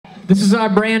This is our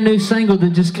brand new single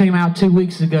that just came out 2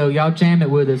 weeks ago. Y'all jam it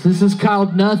with us. This is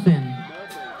called Nothing.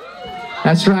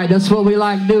 That's right, that's what we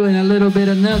like doing, a little bit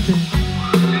of nothing.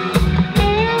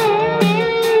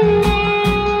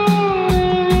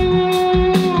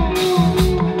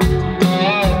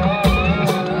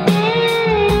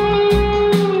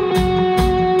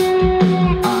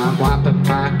 I'm wiping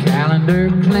my calendar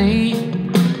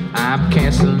clean. I'm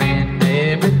canceling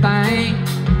everything.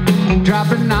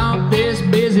 Dropping off this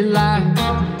busy life.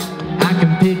 I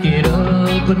can pick it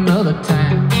up another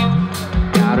time.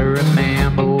 Gotta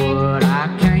remember what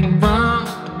I came from.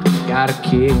 Gotta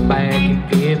kick back and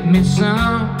give me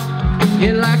some.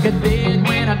 Yeah, like I did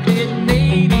when I didn't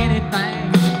need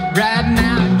anything. Right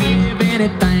now I give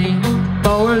anything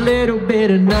for a little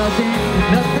bit of nothing.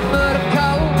 Nothing but a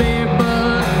cold beer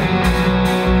buzz.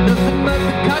 Nothing but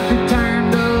the country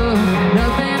turned up.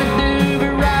 Nothing to do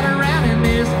but ride around in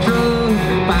this truck.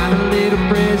 Find a little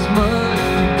fresh mud,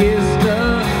 get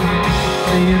stuck.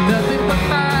 Saying nothing but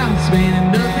miles,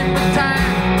 spending nothing but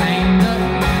time. Ain't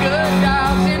nothing but good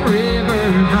dogs and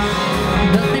rivers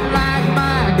running. Nothing like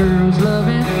my girl's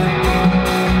loving.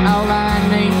 All I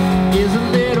need is a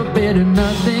little bit of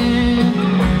nothing.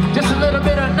 Just a little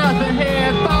bit of nothing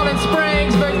here at Falling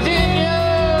Springs, Virginia.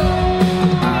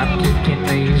 I'm kicking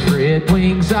these red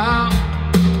wings off,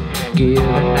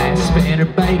 giving that spinner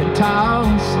bait a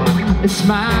toss. It's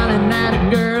smiling at a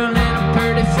girl in a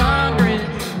pretty sundress.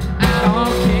 I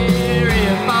don't care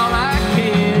if all I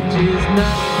catch is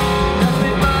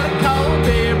nothing but a cold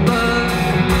beer buzz.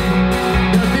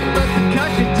 Nothing but the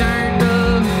country turned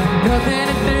up. Nothing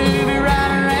to do but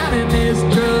ride around in this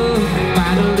truck.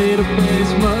 Find a little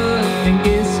fresh mud and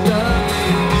get stuck.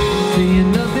 Seeing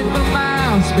nothing but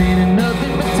miles, spending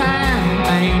nothing but time.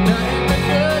 Ain't nothing but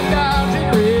good dogs and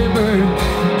rivers.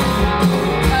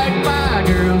 Like my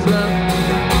girl's love.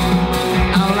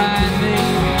 All I need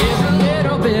is a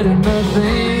little bit of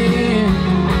nothing.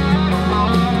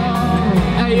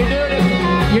 Hey, you're doing it.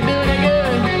 You're doing it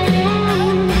good.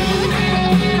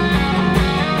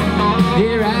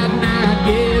 Yeah, right now I'd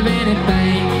give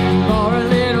anything for a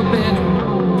little bit.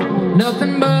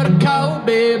 Nothing but a cold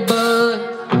beer buzz.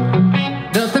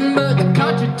 Nothing but the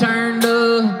country turned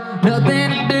up. Nothing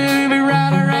to do but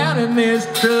ride around in this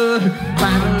truck.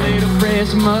 Find a little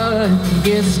fresh mud and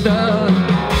get stuck.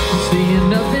 Seeing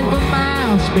nothing but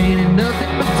miles, spending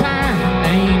nothing